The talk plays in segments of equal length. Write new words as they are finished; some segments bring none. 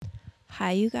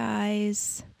Hi, you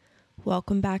guys.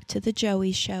 Welcome back to the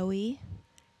Joey Showy.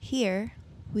 Here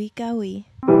we goey.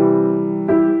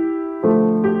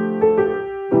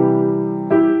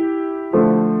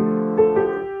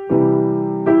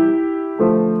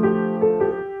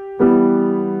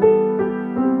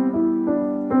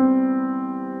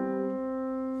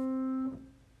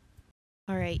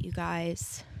 All right, you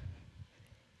guys.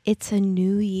 It's a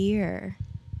new year.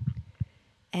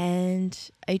 And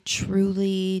I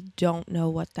truly don't know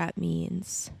what that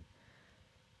means.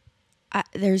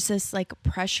 There's this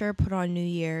pressure put on New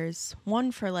Year's.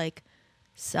 One, for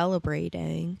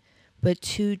celebrating, but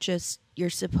two, just you're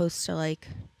supposed to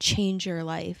change your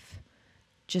life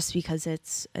just because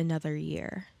it's another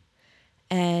year.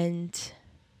 And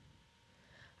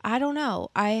I don't know.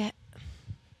 I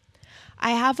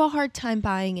have a hard time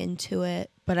buying into it,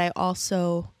 but I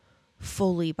also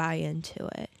fully buy into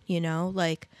it,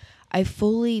 I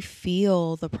fully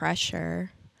feel the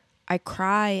pressure. I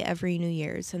cry every New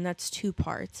Year's, and that's two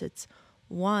parts. It's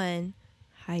one,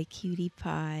 hi cutie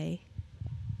pie.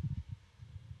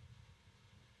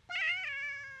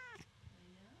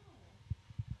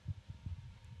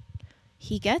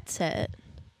 He gets it.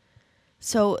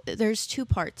 So there's two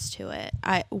parts to it.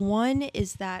 One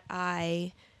is that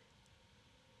I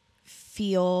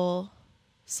feel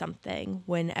something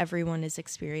when everyone is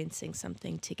experiencing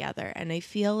something together. And I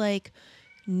feel like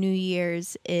New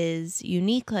Year's is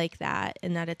unique like that,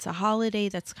 in that it's a holiday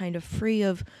that's kind of free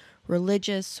of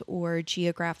religious or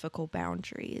geographical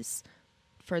boundaries,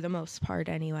 for the most part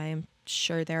anyway. I'm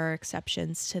sure there are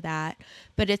exceptions to that.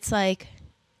 But it's like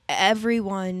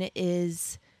everyone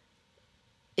is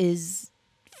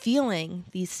feeling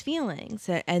these feelings,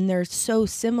 and they're so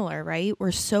similar, right?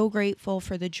 We're so grateful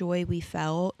for the joy we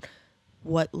felt,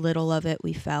 what little of it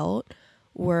we felt.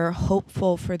 We're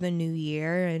hopeful for the new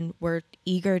year, and we're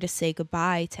eager to say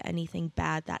goodbye to anything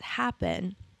bad that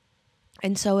happened.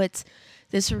 And so it's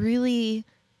this really,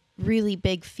 really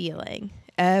big feeling.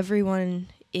 Everyone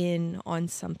in on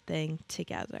something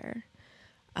together.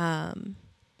 But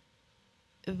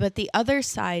the other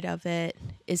side of it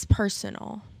is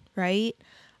personal, right?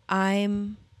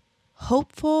 I'm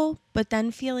hopeful, but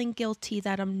then feeling guilty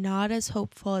that I'm not as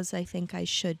hopeful as I think I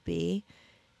should be,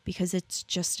 because it's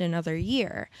just another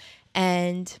year.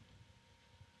 And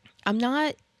I'm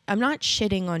not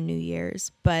shitting on New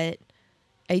Year's, but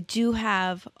I do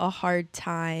have a hard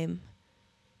time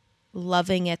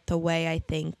loving it the way I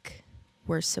think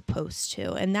we're supposed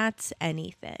to. And that's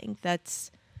anything.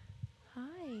 That's,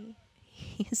 hi.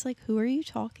 He's like, who are you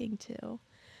talking to?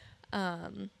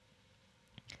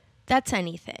 That's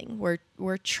anything.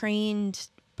 We're trained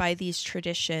by these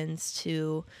traditions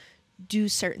to do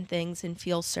certain things and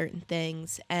feel certain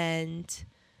things, and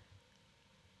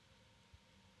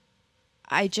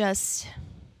I don't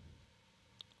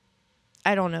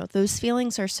know. Those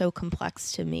feelings are so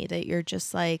complex to me that you're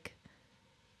just like,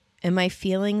 am I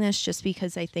feeling this just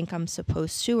because I think I'm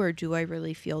supposed to, or do I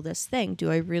really feel this thing?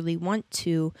 Do I really want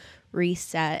to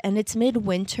reset? And it's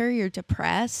midwinter, you're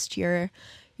depressed, you're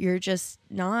just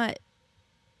not,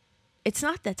 it's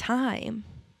not the time,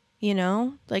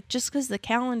 just because the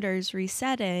calendar is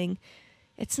resetting,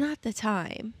 it's not the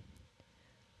time.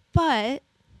 But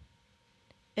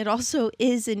it also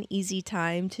is an easy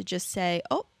time to just say,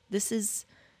 oh, this is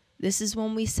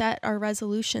when we set our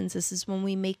resolutions. This is when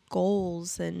we make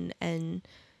goals and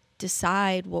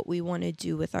decide what we want to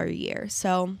do with our year.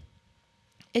 So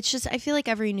it's just, I feel like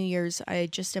every New Year's I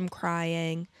just am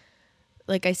crying.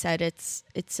 Like I said, it's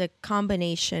a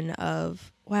combination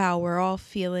of, wow, we're all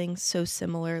feeling so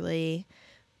similarly,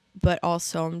 but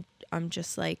also I'm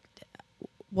just like,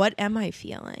 what am I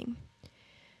feeling?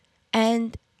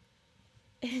 And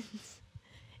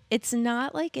it's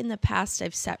not like in the past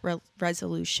I've set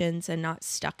resolutions and not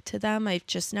stuck to them. I've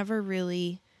just never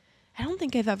really, I don't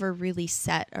think I've ever really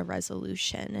set a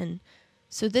resolution. And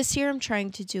so this year I'm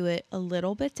trying to do it a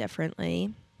little bit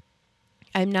differently.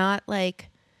 I'm not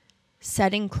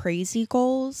setting crazy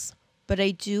goals, but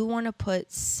I do want to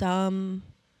put some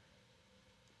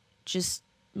just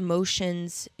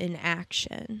motions in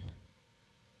action.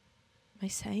 Am I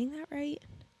saying that right?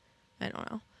 I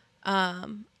don't know.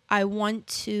 I want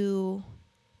to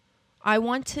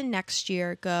next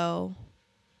year go,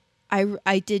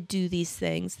 I did do these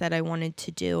things that I wanted to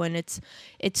do, and it's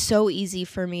so easy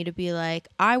for me to be like,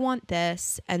 I want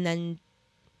this, and then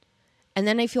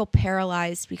I feel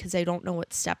paralyzed because I don't know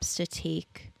what steps to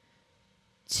take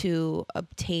to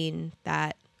obtain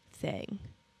that thing.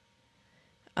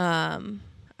 I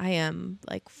am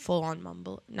full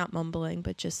on not mumbling,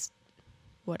 but just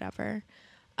whatever.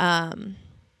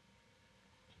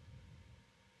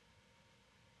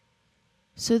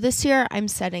 So this year I'm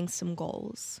setting some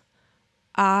goals.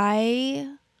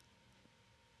 I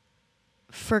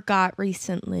forgot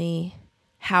recently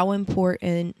how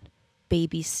important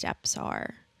baby steps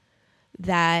are.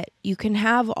 That you can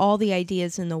have all the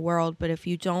ideas in the world, but if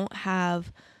you don't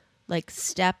have like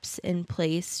steps in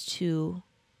place to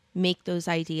make those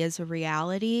ideas a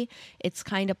reality, it's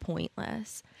kind of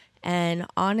pointless. And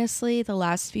honestly, the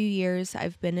last few years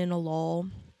I've been in a lull.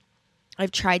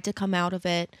 I've tried to come out of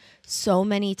it so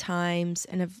many times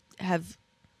and have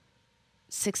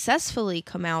successfully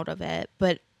come out of it,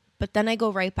 but then I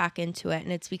go right back into it,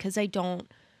 and it's because I don't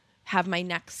have my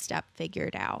next step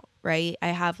figured out, right? I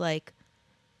have like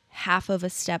half of a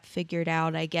step figured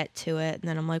out, I get to it, and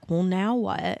then I'm like, well, now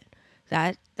what?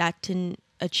 That didn't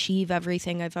achieve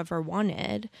everything I've ever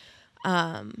wanted.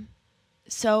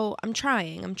 So I'm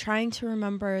trying to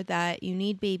remember that you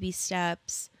need baby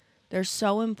steps. They're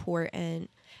so important.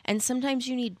 And sometimes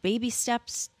you need baby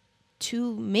steps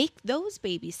to make those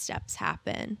baby steps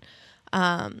happen.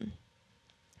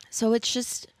 So it's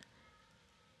just,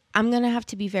 I'm going to have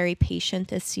to be very patient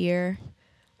this year.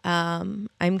 I'm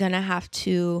going to have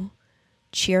to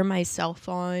cheer myself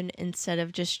on instead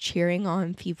of just cheering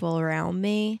on people around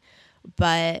me.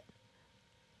 But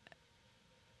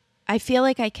I feel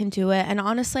like I can do it. And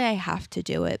honestly, I have to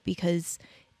do it because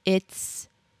it's,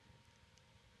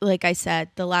 like I said,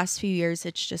 the last few years,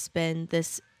 it's just been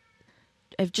this,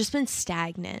 I've just been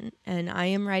stagnant, and I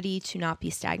am ready to not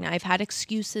be stagnant. I've had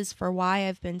excuses for why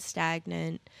I've been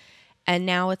stagnant. And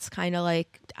now it's kind of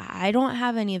like, I don't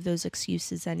have any of those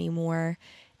excuses anymore.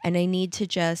 And I need to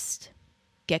just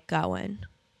get going.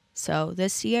 So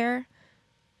this year,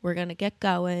 we're going to get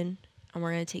going, and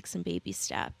we're going to take some baby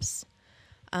steps.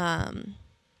 I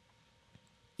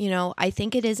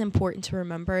think it is important to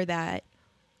remember that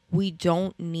we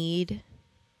don't need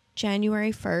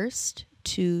January 1st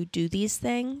to do these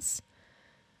things.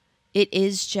 It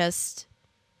is just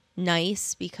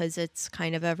nice because it's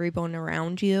kind of everyone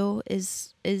around you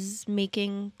is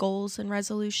making goals and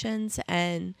resolutions,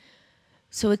 and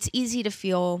so it's easy to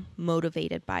feel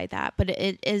motivated by that. But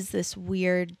it is this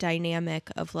weird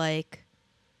dynamic of like,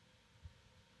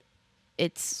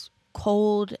 it's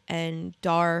cold and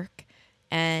dark,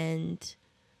 and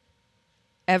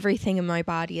everything in my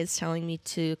body is telling me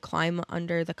to climb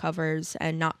under the covers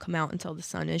and not come out until the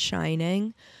sun is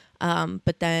shining.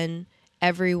 But then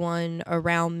everyone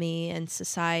around me and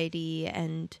society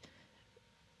and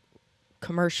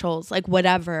commercials, like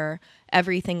whatever,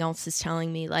 everything else is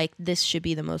telling me like this should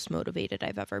be the most motivated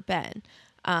I've ever been.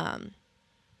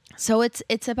 So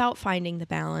it's about finding the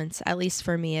balance. At least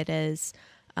for me, it is.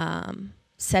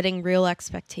 Setting real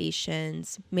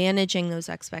expectations, managing those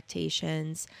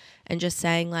expectations, and just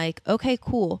saying like, okay,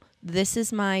 cool. This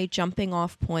is my jumping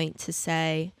off point to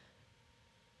say,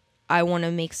 I want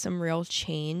to make some real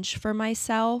change for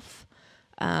myself.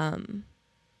 But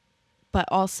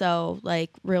also like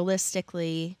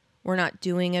realistically, we're not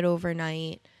doing it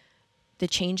overnight. The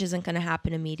change isn't going to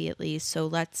happen immediately. So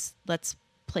let's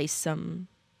place some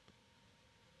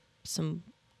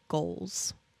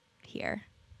goals here.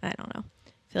 I don't know.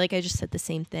 I feel like I just said the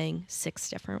same thing 6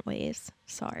 different ways.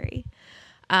 Sorry.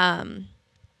 But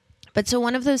so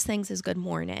one of those things is good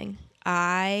morning.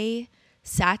 I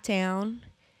sat down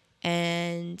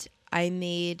and I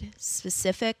made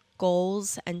specific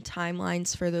goals and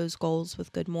timelines for those goals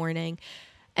with good morning.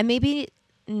 And maybe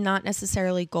not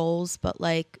necessarily goals, but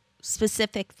like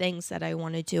specific things that I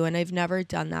want to do. And I've never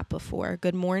done that before.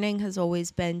 Good morning has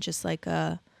always been just like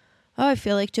I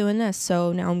feel like doing this,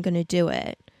 so now I'm going to do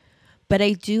it. But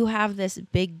I do have this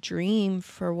big dream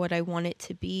for what I want it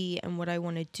to be and what I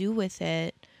want to do with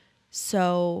it.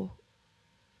 So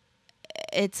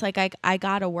it's like I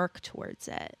got to work towards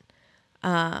it.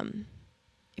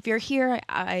 If you're here,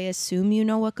 I assume you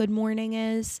know what good morning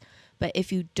is. But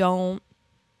if you don't,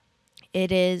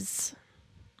 it is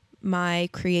my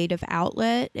creative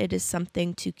outlet. It is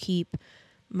something to keep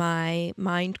my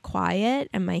mind quiet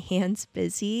and my hands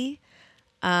busy.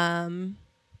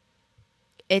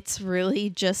 It's really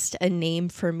just a name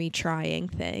for me trying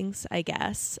things, I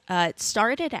guess. It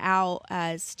started out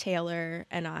as Taylor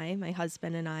and I, my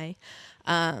husband and I,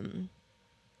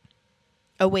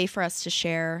 a way for us to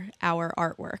share our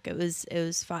artwork. It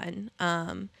was fun.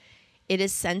 It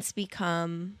has since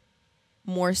become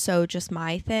more so just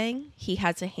my thing. He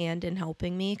has a hand in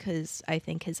helping me because I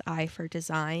think his eye for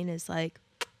design is like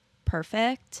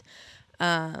perfect.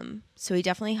 So he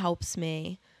definitely helps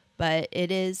me. But it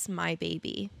is my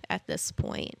baby at this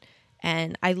point,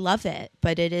 and I love it,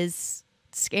 but it is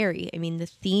scary. I mean, the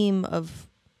theme of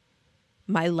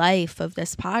my life, of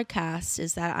this podcast,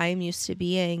 is that I'm used to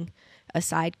being a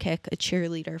sidekick, a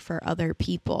cheerleader for other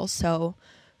people. So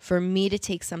for me to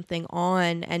take something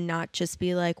on and not just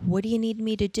be like, what do you need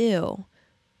me to do?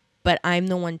 But I'm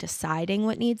the one deciding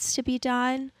what needs to be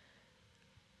done.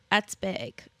 That's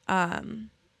big.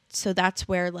 So that's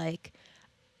where like,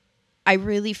 I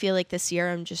really feel like this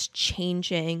year I'm just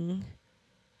changing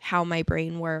how my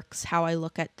brain works, how I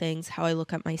look at things, how I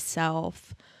look at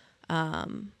myself.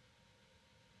 I'm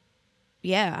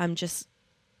just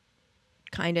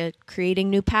kind of creating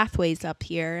new pathways up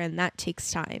here, and that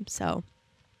takes time. So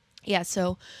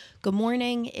good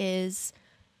morning is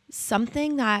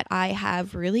something that I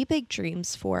have really big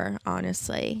dreams for,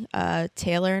 honestly.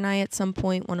 Taylor and I at some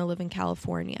point want to live in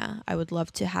California. I would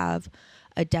love to have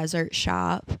a desert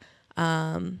shop.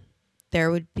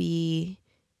 There would be,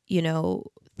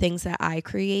 things that I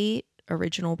create,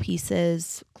 original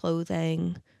pieces,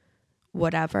 clothing,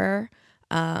 whatever.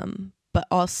 But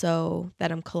also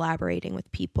that I'm collaborating with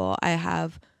people. I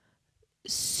have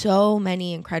so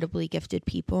many incredibly gifted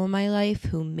people in my life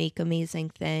who make amazing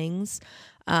things.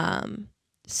 The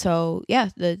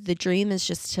dream is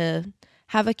just to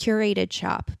have a curated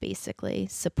shop, basically,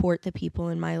 support the people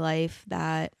in my life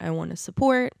that I want to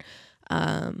support,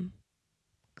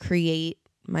 create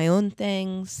my own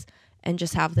things, and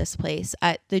just have this place.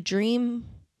 The dream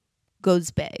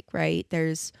goes big, right?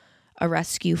 There's a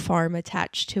rescue farm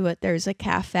attached to it. There's a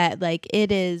cafe. Like,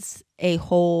 it's a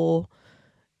whole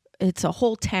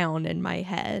town in my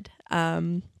head.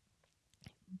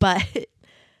 But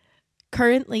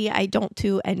currently I don't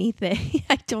do anything.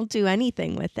 I don't do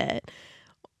anything with it.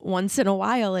 Once in a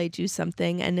while I do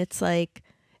something, and it's like,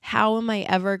 how am I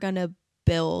ever going to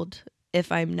build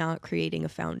if I'm not creating a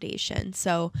foundation?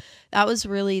 So that was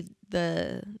really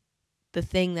the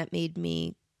thing that made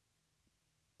me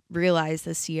realize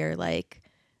this year, like,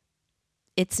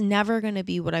 it's never going to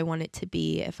be what I want it to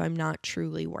be if I'm not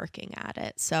truly working at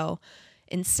it. So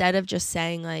instead of just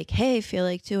saying like, hey, I feel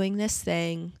like doing this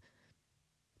thing,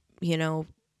 8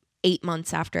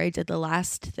 months after I did the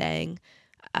last thing,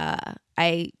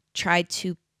 I tried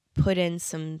to put in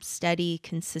some steady,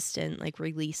 consistent like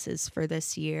releases for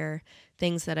this year,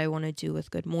 things that I want to do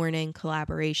with Good Morning,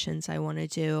 collaborations I want to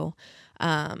do.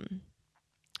 And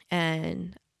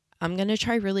I'm going to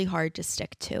try really hard to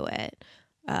stick to it.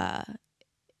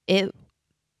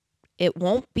 It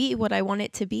won't be what I want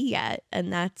it to be yet.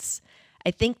 And I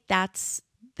think that's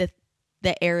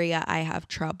the area I have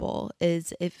trouble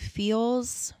is it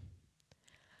feels,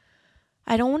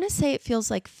 I don't want to say it feels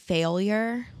like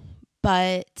failure,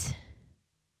 but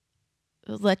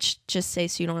let's just say,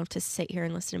 so you don't have to sit here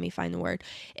and listen to me find the word.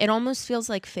 It almost feels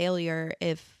like failure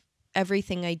if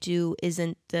everything I do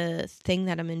isn't the thing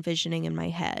that I'm envisioning in my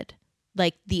head,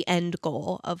 like the end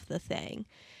goal of the thing.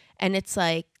 And it's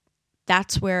like,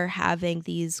 that's where having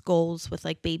these goals with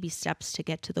like baby steps to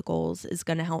get to the goals is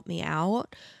going to help me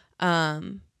out.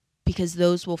 Because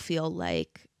those will feel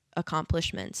like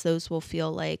accomplishments. Those will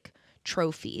feel like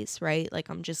trophies, right? Like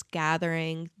I'm just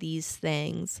gathering these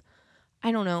things.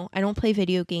 I don't know. I don't play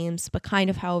video games, but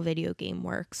kind of how a video game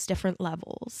works, different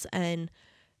levels. And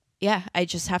yeah, I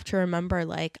just have to remember,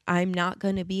 like, I'm not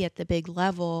going to be at the big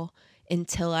level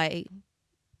until I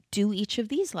do each of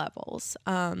these levels.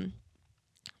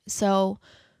 So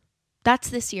that's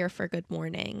this year for Good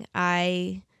Morning.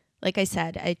 Like I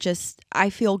said,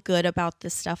 I feel good about the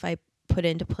stuff I put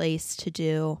into place to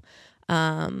do.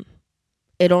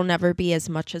 It'll never be as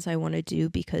much as I want to do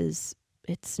because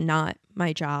it's not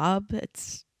my job.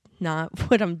 It's not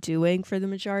what I'm doing for the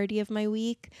majority of my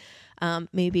week.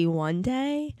 Maybe one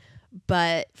day,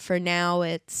 but for now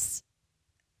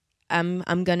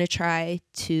I'm going to try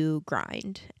to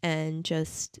grind and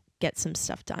just get some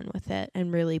stuff done with it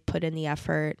and really put in the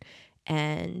effort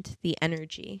and the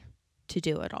energy to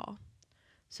do it all.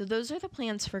 So those are the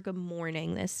plans for Good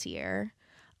Morning this year.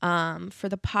 For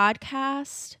the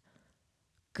podcast,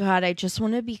 God, I just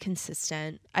want to be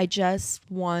consistent. I just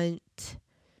want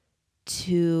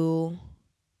to,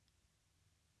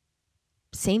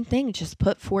 same thing, just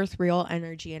put forth real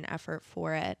energy and effort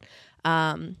for it.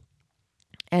 And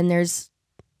there's,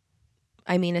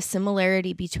 a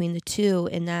similarity between the two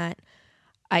in that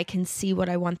I can see what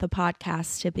I want the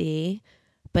podcast to be,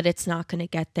 but it's not going to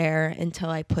get there until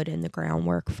I put in the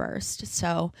groundwork first.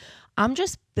 So I'm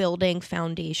just building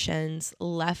foundations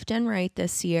left and right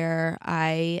this year.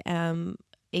 I am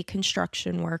a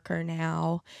construction worker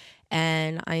now,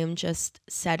 and I am just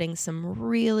setting some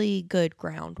really good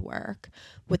groundwork.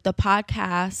 With the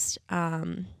podcast,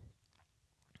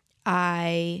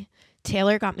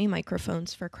 Taylor got me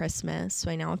microphones for Christmas,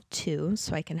 so I now have 2,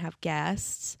 so I can have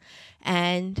guests.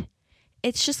 And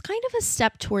it's just kind of a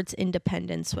step towards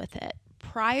independence with it.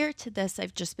 prior to this,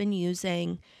 I've just been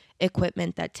using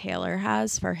equipment that Taylor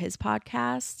has for his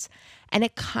podcasts. And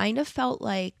it kind of felt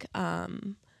like, a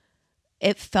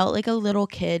little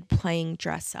kid playing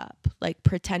dress up, like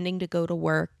pretending to go to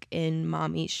work in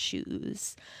mommy's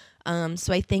shoes.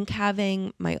 So I think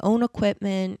having my own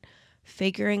equipment,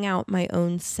 figuring out my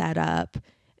own setup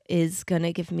is going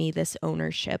to give me this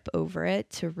ownership over it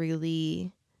to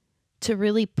really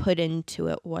put into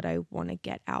it what I want to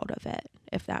get out of it,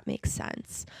 if that makes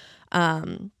sense.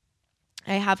 I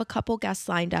have a couple guests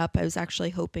lined up. I was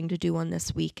actually hoping to do one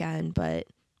this weekend, but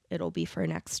it'll be for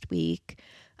next week.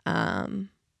 And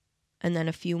then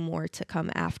a few more to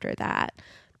come after that.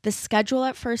 The schedule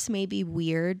at first may be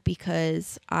weird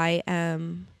because I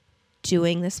am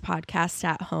doing this podcast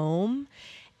at home,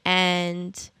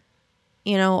 and,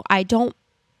 you know, I don't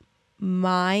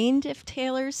mind if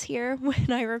Taylor's here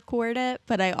when I record it,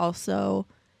 but I also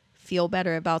feel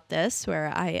better about this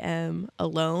where I am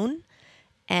alone.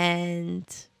 And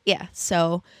yeah,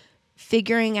 so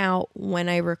figuring out when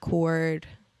I record,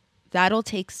 that'll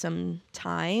take some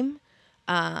time.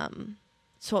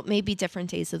 So it may be different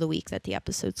days of the week that the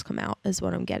episodes come out is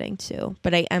what I'm getting to.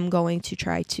 But I am going to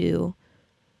try to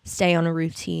stay on a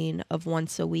routine of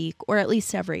once a week or at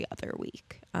least every other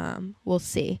week. We'll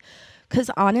see. Because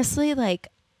honestly, like,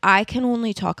 I can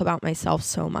only talk about myself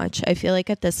so much. I feel like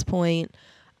at this point,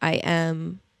 I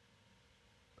am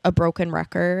a broken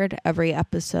record. Every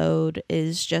episode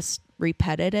is just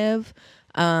repetitive.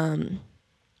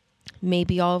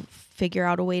 Maybe I'll figure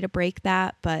out a way to break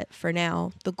that. But for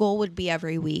now, the goal would be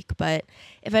every week. But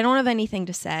if I don't have anything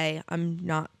to say, I'm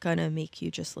not going to make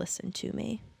you just listen to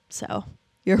me. So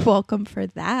you're welcome for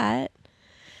that.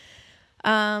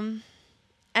 And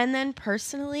then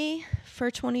personally, for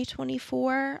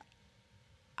 2024,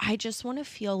 I just want to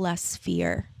feel less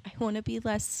fear. I want to be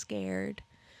less scared.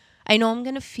 I know I'm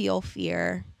going to feel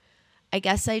fear. I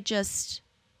guess I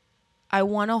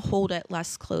want to hold it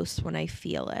less close when I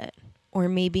feel it, or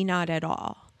maybe not at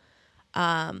all.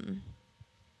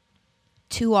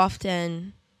 Too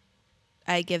often,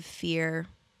 I give fear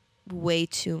way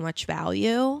too much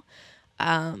value,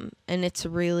 and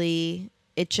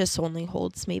it just only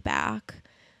holds me back.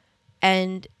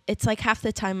 And it's like half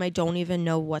the time I don't even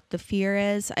know what the fear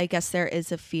is. I guess there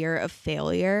is a fear of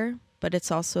failure, but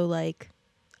it's also like,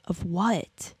 of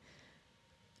what?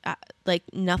 Like,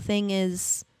 nothing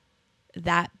is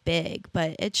that big,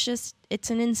 but it's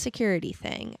an insecurity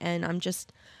thing. And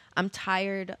I'm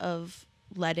tired of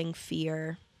letting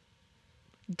fear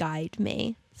guide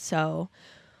me. So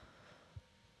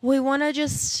we want to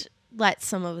just let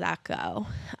some of that go.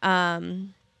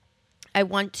 I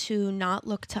want to not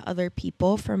look to other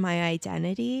people for my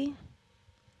identity.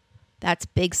 That's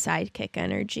big sidekick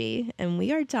energy, and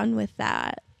we are done with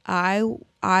that. I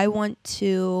want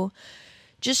to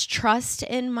just trust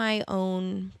in my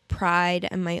own pride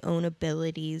and my own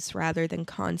abilities rather than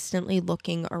constantly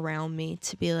looking around me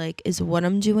to be like, is what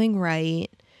I'm doing right?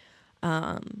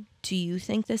 Do you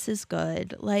think this is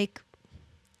good? Like,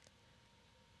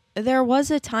 there was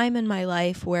a time in my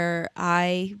life where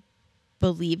I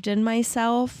believed in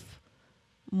myself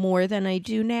more than I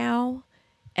do now,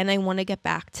 and I want to get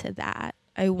back to that.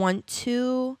 I want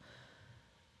to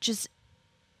just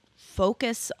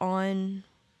focus on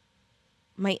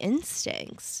my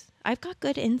instincts. I've got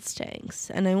good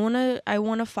instincts, and I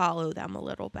want to follow them a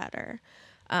little better.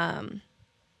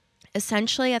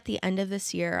 Essentially, at the end of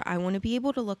this year, I want to be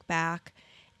able to look back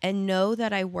and know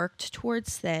that I worked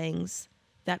towards things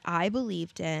that I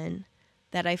believed in,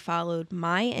 that I followed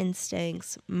my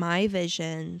instincts, my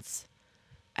visions.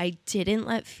 I didn't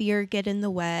let fear get in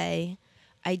the way.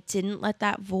 I didn't let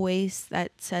that voice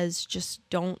that says, just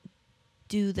don't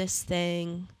do this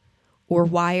thing, or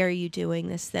why are you doing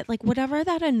this? That, like, whatever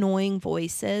that annoying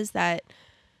voice is that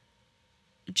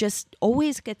just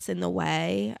always gets in the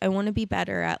way. I want to be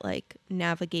better at, like,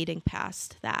 navigating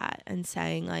past that and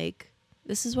saying, like,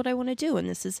 this is what I want to do and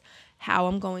this is how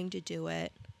I'm going to do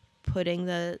it, putting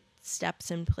the steps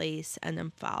in place and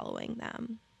then following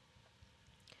them.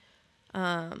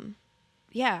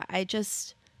 I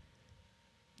just,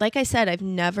 like I said, I've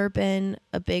never been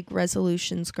a big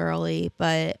resolutions girly,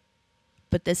 but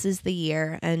this is the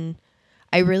year, and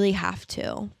I really have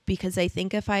to, because I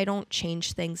think if I don't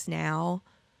change things now,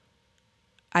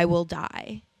 I will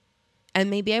die. And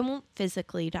maybe I won't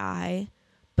physically die,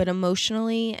 but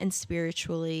emotionally and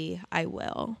spiritually I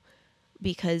will,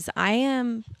 because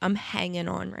I'm hanging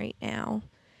on right now,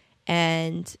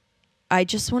 and I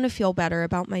just want to feel better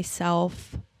about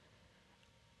myself.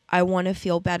 I want to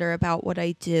feel better about what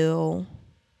I do.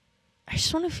 I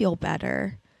just want to feel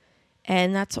better.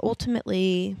 And that's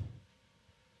ultimately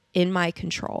in my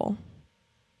control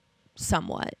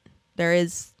somewhat. There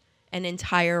is an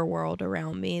entire world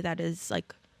around me that is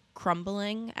like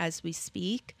crumbling as we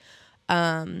speak.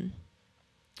 But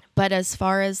as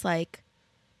far as like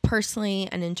personally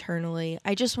and internally,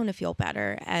 I just want to feel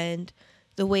better. And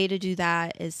the way to do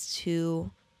that is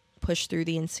to push through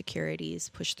the insecurities,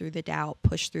 push through the doubt,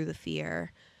 push through the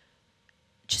fear.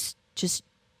 Just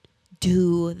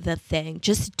do the thing.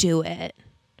 Just do it.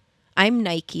 I'm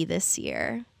Nike this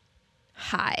year.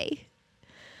 Hi.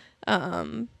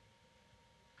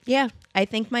 Yeah, I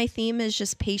think my theme is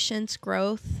just patience,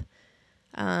 growth.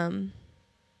 I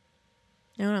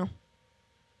don't know.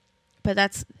 But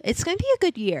it's going to be a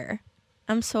good year.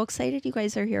 I'm so excited you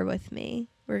guys are here with me.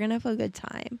 We're going to have a good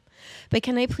time. But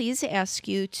can I please ask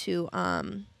you to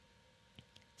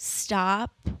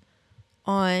stop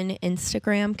on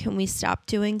Instagram? Can we stop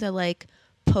doing the like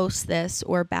post this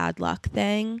or bad luck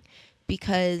thing?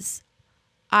 Because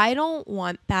I don't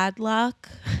want bad luck,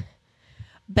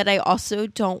 but I also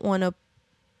don't want to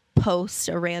post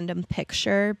a random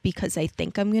picture because I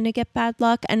think I'm going to get bad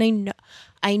luck. And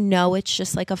I know it's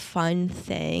just like a fun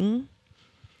thing.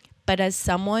 But as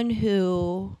someone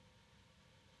who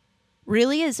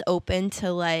really is open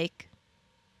to like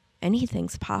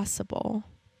anything's possible,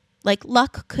 like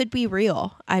luck could be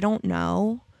real. I don't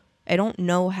know. I don't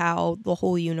know how the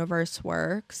whole universe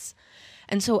works.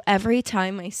 And so every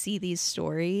time I see these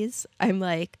stories, I'm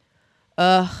like,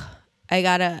 ugh, I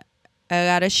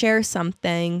gotta share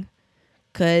something,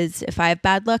 because if I have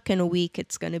bad luck in a week,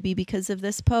 it's going to be because of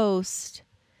this post.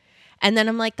 And then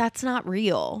I'm like, that's not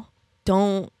real.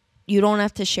 You don't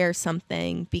have to share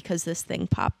something because this thing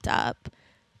popped up.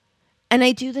 And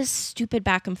I do this stupid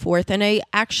back and forth, and I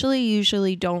actually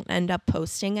usually don't end up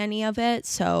posting any of it.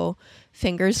 So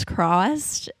fingers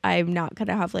crossed, I'm not going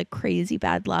to have like crazy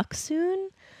bad luck soon.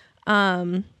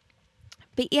 But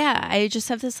yeah, I just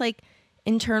have this like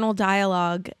internal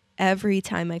dialogue every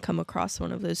time I come across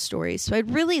one of those stories. So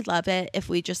I'd really love it if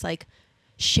we just like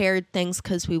shared things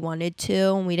because we wanted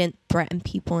to, and we didn't threaten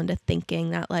people into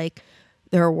thinking that like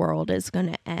their world is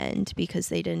going to end because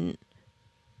they didn't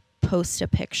post a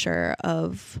picture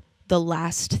of the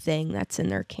last thing that's in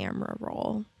their camera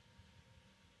roll.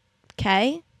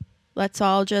 Okay? Let's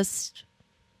all just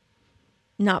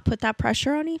not put that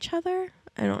pressure on each other.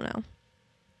 I don't know.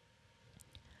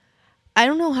 I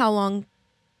don't know how long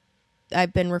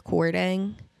I've been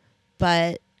recording,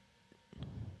 but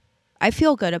I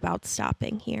feel good about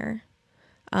stopping here.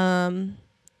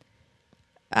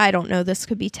 I don't know. This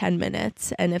could be 10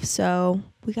 minutes. And if so,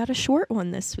 we got a short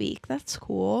one this week. That's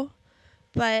cool.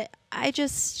 But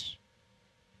it's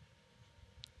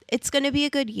going to be a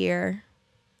good year.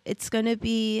 It's going to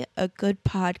be a good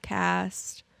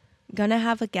podcast. I'm going to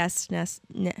have a guest next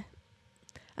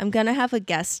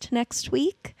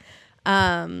week.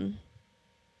 And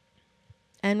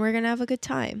we're going to have a good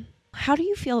time. How do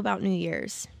you feel about New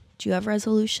Year's? Do you have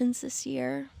resolutions this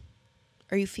year?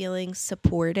 Are you feeling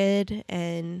supported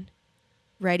and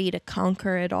ready to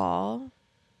conquer it all?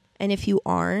 And if you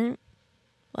aren't,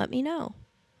 let me know,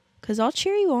 because I'll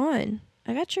cheer you on.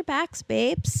 I got your backs,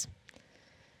 babes.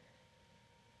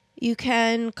 You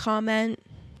can comment,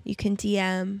 you can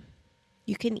DM,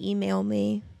 you can email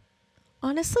me.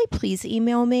 Honestly, please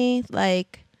email me.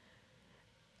 Like,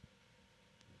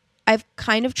 I've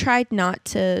kind of tried not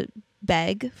to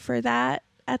beg for that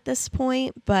at this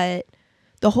point, but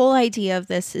the whole idea of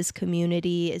this is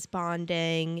community, is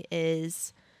bonding,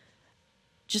 is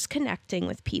just connecting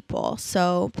with people.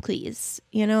 So please,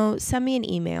 send me an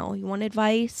email. You want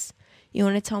advice? You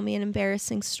want to tell me an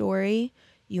embarrassing story?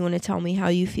 You want to tell me how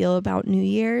you feel about New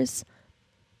Year's?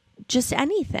 Just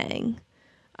anything.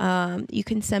 You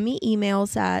can send me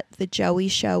emails at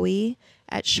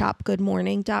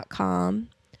thejoeyshowy@shopgoodmorning.com.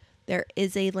 There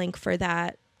is a link for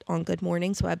that on Good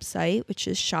Morning's website, which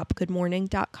is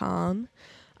shopgoodmorning.com.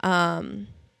 But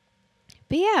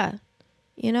yeah,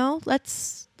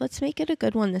 let's make it a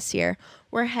good one this year.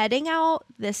 We're heading out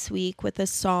this week with a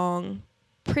song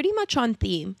pretty much on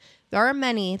theme. There are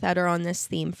many that are on this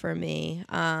theme for me.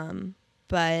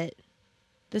 But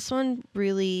this one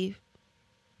really,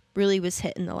 really was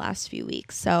hitting the last few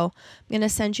weeks. So I'm going to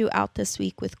send you out this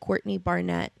week with Courtney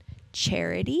Barnett,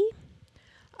 Charity.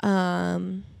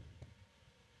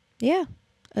 Yeah,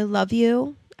 I love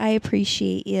you. I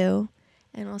appreciate you.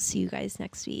 And I'll see you guys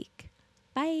next week.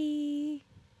 Bye.